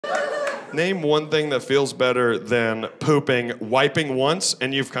Name one thing that feels better than pooping, wiping once,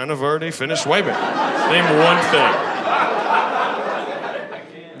 and you've kind of already finished wiping. Name one thing.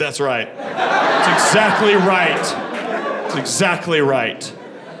 That's right. It's exactly right. It's exactly right.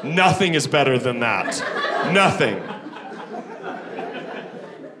 Nothing is better than that. Nothing.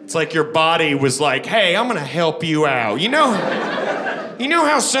 It's like your body was like, hey, I'm gonna help you out. You know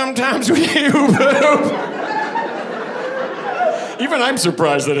how sometimes when you poop? Even I'm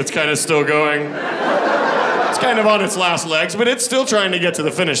surprised that it's kind of still going. It's kind of on its last legs, but it's still trying to get to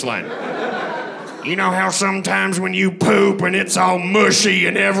the finish line. You know how sometimes when you poop and it's all mushy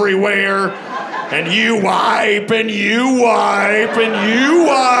and everywhere, and you wipe and you wipe and you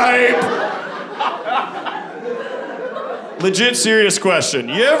wipe. Legit serious question.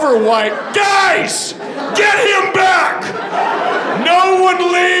 You ever wipe? Guys, get him back! No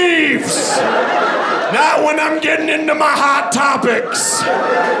one leaves! Not when I'm getting into my hot topics.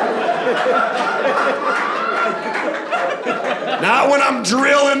 Not when I'm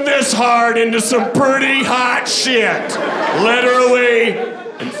drilling this hard into some pretty hot shit. Literally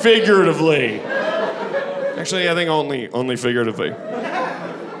and figuratively. Actually, I think only figuratively.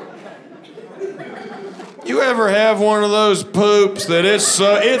 You ever have one of those poops that it's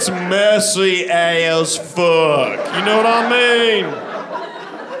messy as fuck? You know what I mean?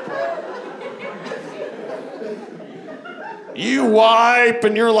 You wipe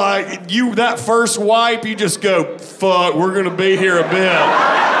and you're like, that first wipe, you just go, fuck, we're gonna be here a bit.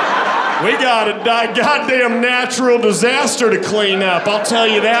 We got a goddamn natural disaster to clean up, I'll tell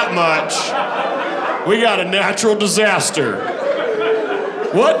you that much. We got a natural disaster.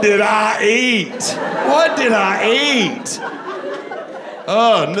 What did I eat? What did I eat?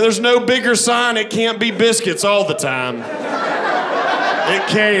 Oh, there's no bigger sign it can't be biscuits all the time. It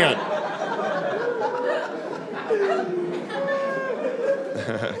can't.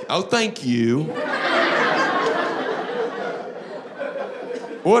 Oh, thank you.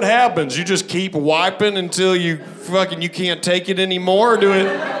 What happens? You just keep wiping until you can't take it anymore,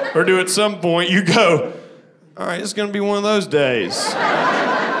 or do at some point you go, all right, it's gonna be one of those days.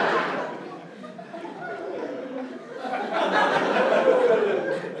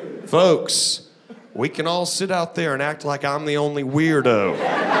 Folks, we can all sit out there and act like I'm the only weirdo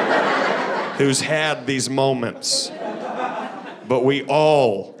who's had these moments. But we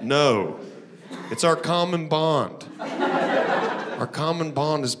all know it's our common bond. Our common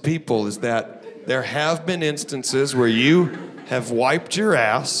bond as people is that there have been instances where you have wiped your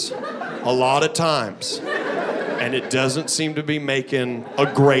ass a lot of times, and it doesn't seem to be making a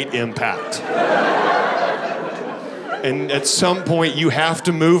great impact. And at some point, you have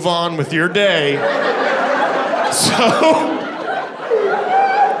to move on with your day. So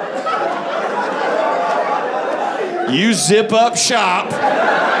you zip up shop,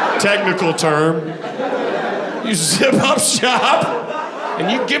 technical term. You zip up shop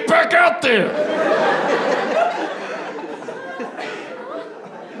and you get back out there.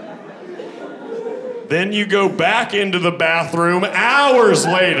 Then you go back into the bathroom hours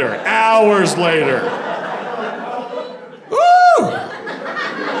later. Woo! Woo!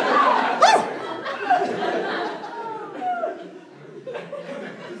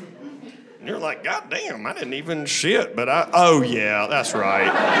 And you're like, God damn, I didn't even shit, but oh yeah, that's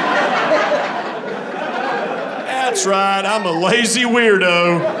right. That's right, I'm a lazy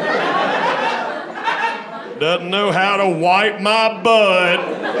weirdo. Doesn't know how to wipe my butt.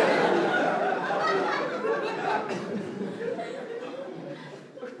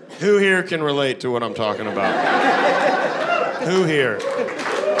 Who here can relate to what I'm talking about? Who here?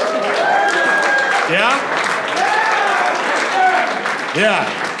 Yeah? Yeah.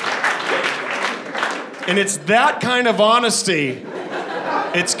 And it's that kind of honesty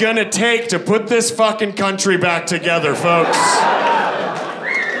it's gonna take to put this fucking country back together, folks.